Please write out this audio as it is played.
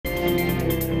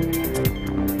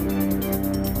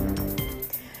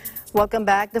Welcome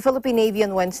back. The Philippine Navy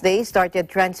on Wednesday started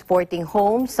transporting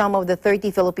home some of the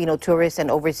 30 Filipino tourists and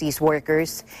overseas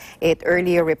workers it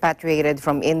earlier repatriated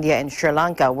from India and Sri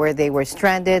Lanka, where they were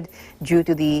stranded due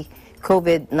to the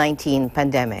COVID-19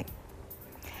 pandemic.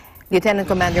 Lieutenant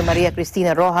Commander Maria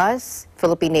Cristina Rojas,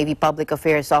 Philippine Navy Public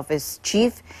Affairs Office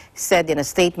Chief, said in a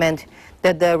statement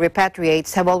that the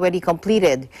repatriates have already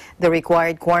completed the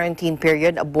required quarantine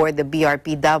period aboard the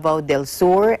BRP Davao del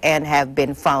Sur and have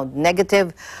been found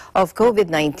negative of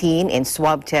COVID-19 in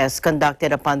swab tests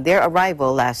conducted upon their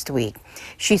arrival last week.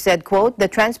 She said, quote, the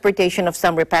transportation of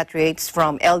some repatriates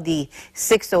from LD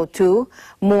 602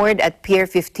 moored at Pier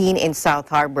 15 in South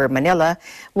Harbor, Manila,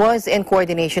 was in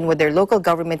coordination with their local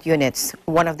government units.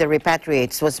 One of the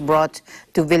repatriates was brought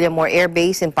to Villamor Air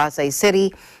Base in Pasay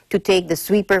City to take the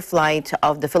sweeper flight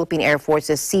of the Philippine Air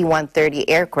Force's C-130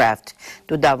 aircraft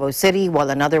to Davao City, while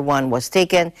another one was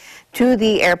taken to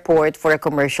the airport for a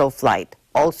commercial flight,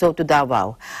 also to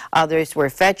Davao. Others were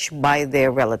fetched by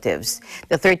their relatives.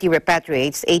 The 30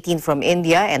 repatriates, 18 from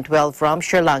India and 12 from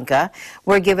Sri Lanka,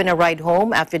 were given a ride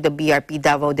home after the BRP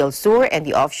Davao del Sur and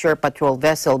the offshore patrol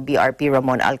vessel BRP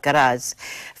Ramon Alcaraz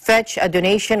fetched a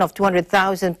donation of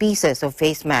 200,000 pieces of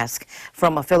face masks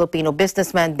from a Filipino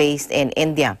businessman based in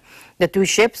India. The two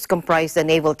ships comprised the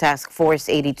Naval Task Force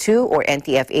 82 or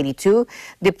NTF 82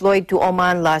 deployed to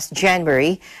Oman last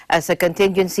January as a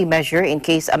contingency measure in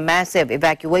case a massive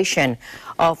evacuation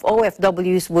of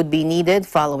OFWs would be needed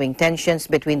following tensions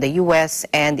between the U.S.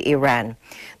 and Iran.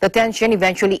 The tension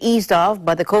eventually eased off,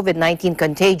 but the COVID-19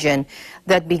 contagion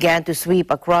that began to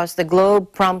sweep across the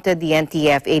globe prompted the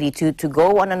NTF 82 to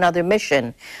go on another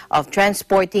mission of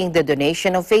transporting the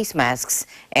donation of face masks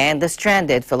and the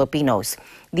stranded Filipinos.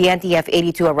 The NTF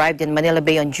 82 arrived in Manila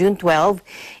Bay on June 12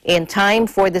 in time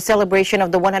for the celebration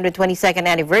of the 122nd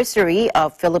anniversary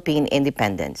of Philippine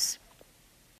independence.